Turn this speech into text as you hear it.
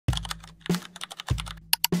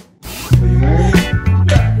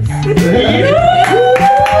You know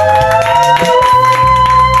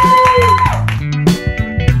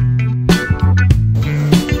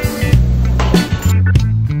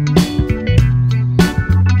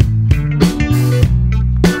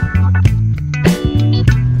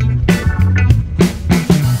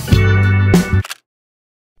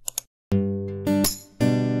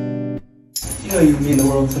you mean the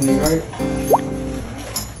world to me, right?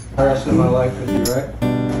 The rest of my life with you, right?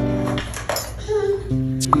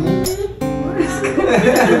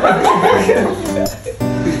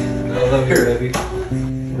 I love you, baby.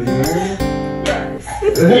 Will you marry me?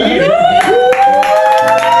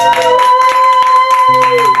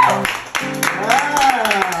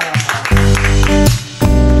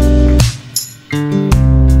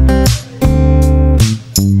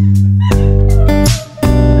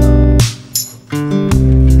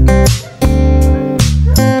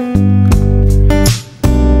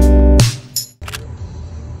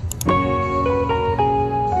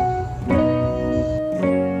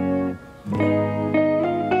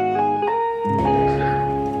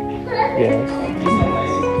 Yes.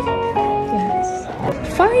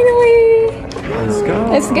 Finally! Let's go.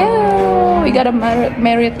 Let's go! We got a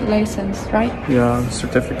married license, right? Yeah,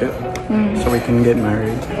 certificate. So we can get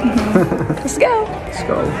married. Let's go! Let's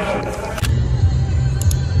go.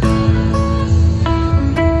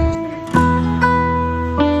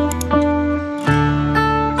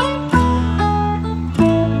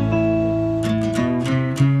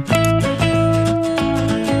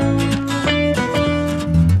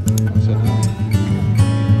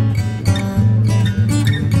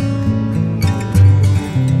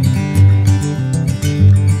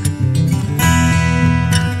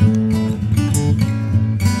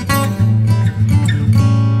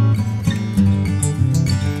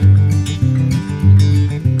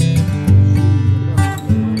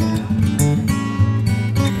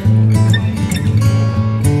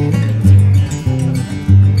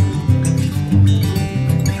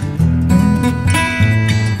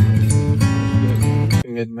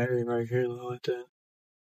 Get married right here, Lolita,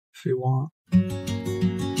 if you want.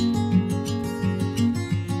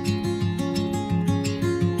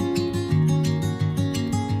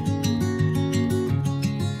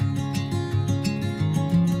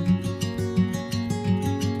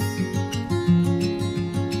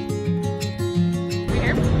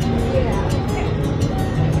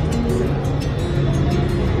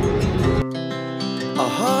 Our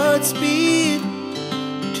hearts beat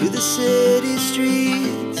to the city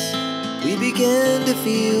streets. We began to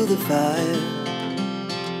feel the fire.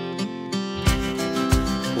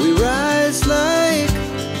 We rise like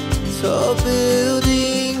tall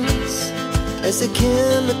buildings as the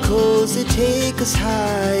chemicals they take us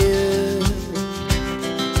higher.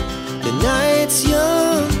 The night's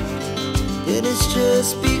young and it's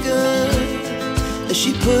just begun as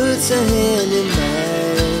she puts her hand in mine.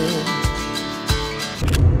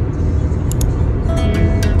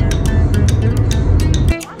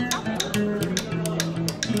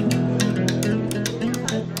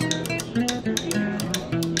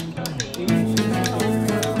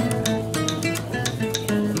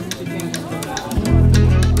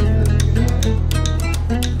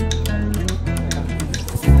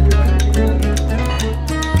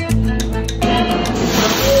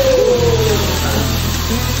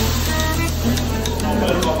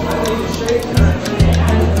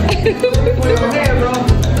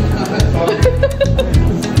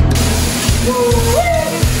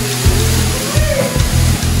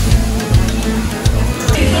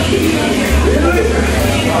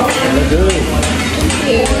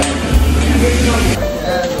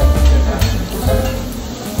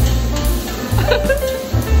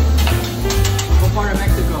 What part of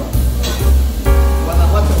Mexico?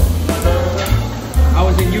 I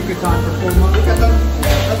was in Yucatan for 4 months.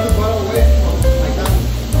 That's the bottle away. Like that.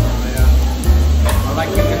 Oh, yeah. I like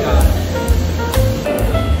Yucatan.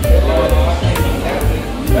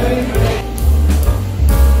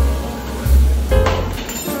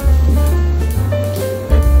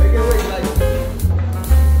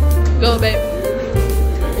 Go, babe.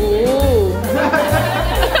 Ooh.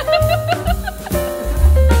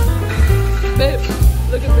 Babe,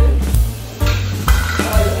 look at this.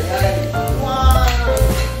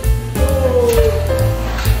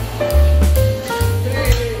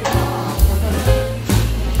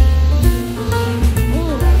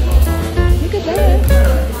 Look at that.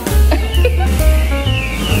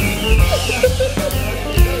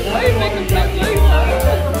 Why are you making fat like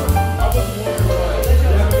that?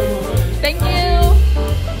 Thank you.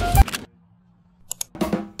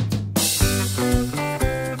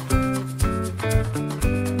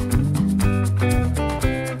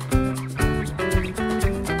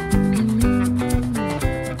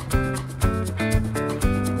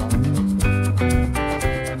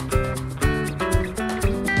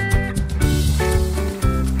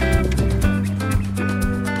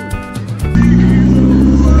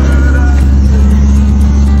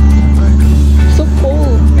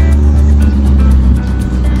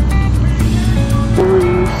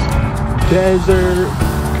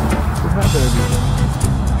 have everything.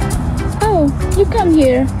 Oh, you come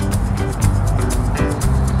here.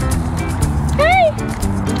 Hey!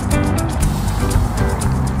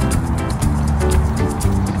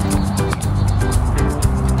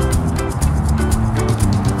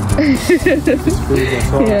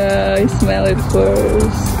 Yeah, I smell it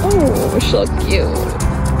first. Oh, so cute.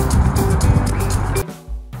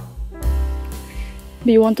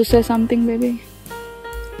 Do you want to say something, baby?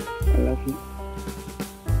 I love you.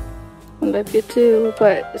 I love you too,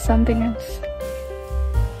 but something else.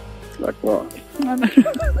 Like what? I don't know.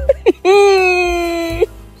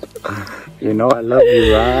 You know I love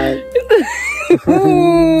you, right?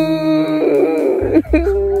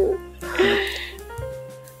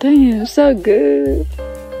 Damn, so good.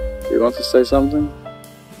 You want to say something?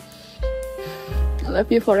 I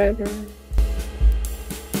love you forever.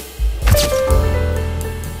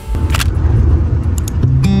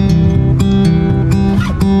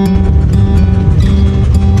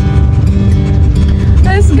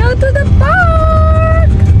 Let's go to the park!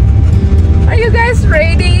 Are you guys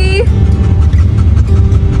ready?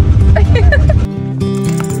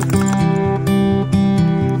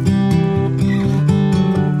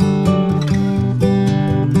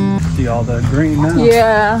 See all the green now?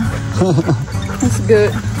 Yeah. That's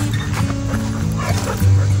good.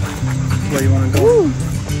 Where you want to go? Ooh.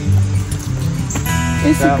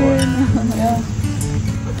 It's That good. Yeah.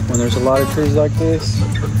 When there's a lot of trees like this,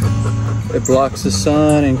 it blocks the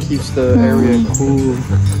sun and keeps the area cool.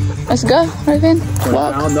 Let's go, Raven. When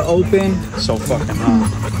Walk. out in the open, it's so fucking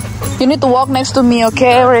hot. You need to walk next to me,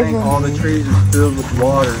 okay, I think Raven? all the trees are filled with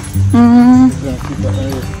water. Mm-hmm. It's gonna keep the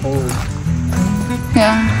area cold.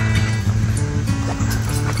 Yeah.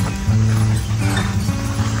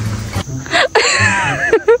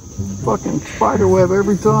 Fucking spider web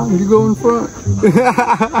every time you go in front.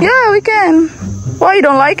 Yeah, we can. Why, you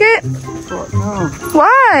don't like it? Fuck no.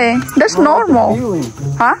 Why? That's I don't like the normal. feeling.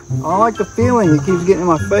 Huh? I don't like the feeling. It keeps getting in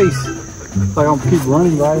my face. It's like I'll keep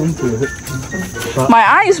running right into it. But My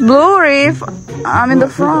eye is blurry if I'm in the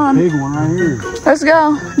there's a front. big one right here. Let's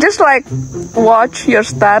go. Just like watch your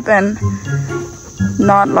step and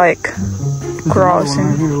not like There's another one right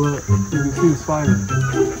crossing. here. Look, you can see the spider.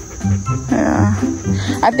 Yeah.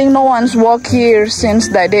 I think no one's walked here since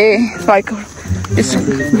that day. Like it's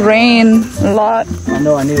rained a lot. I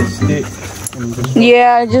know I need a stick. And just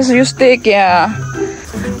Yeah, just use stick, yeah.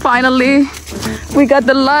 Finally, we got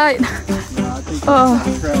the light. I think Oh,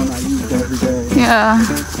 the trail and I use it every day. yeah.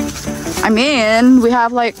 I mean, we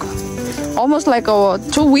have like almost like a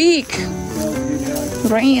 2 week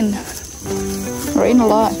rain. Rain a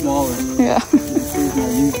lot. Smaller. Yeah. It's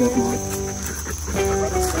not used that much.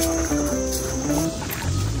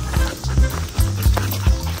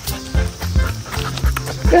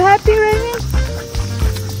 You happy,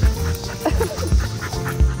 Raven?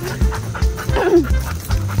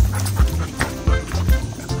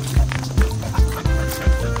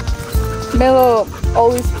 Melo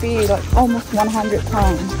always be like almost 100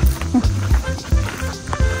 pounds.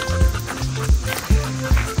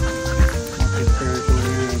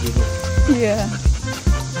 Yeah.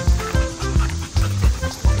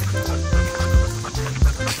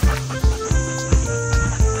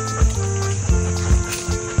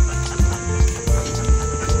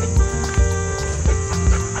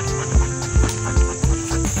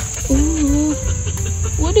 Ooh,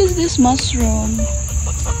 what is this mushroom?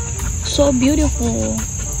 So beautiful.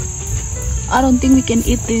 I don't think we can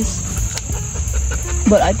eat this,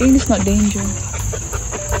 but I think it's not dangerous.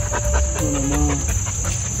 I don't know.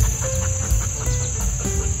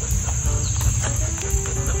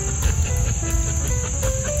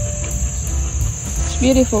 It's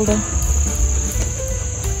beautiful though.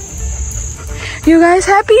 You guys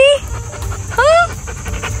happy? Huh?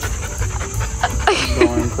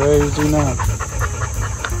 Going crazy now.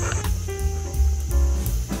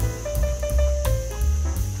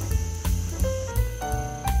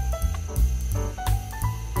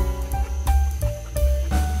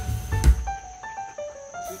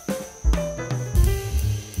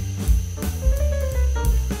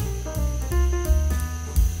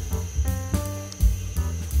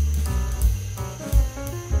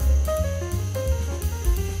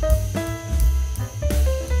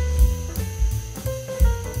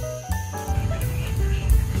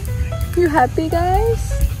 You happy, guys?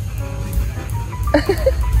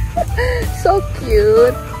 So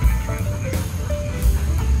cute.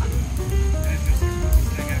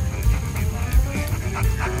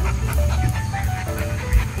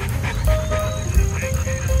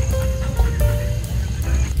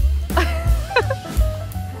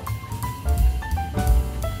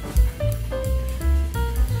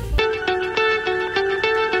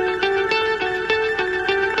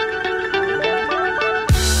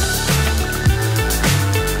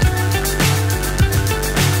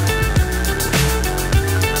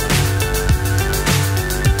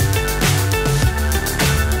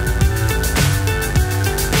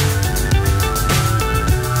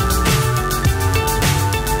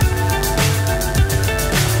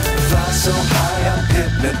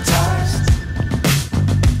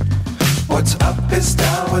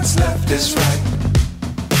 what's left is right.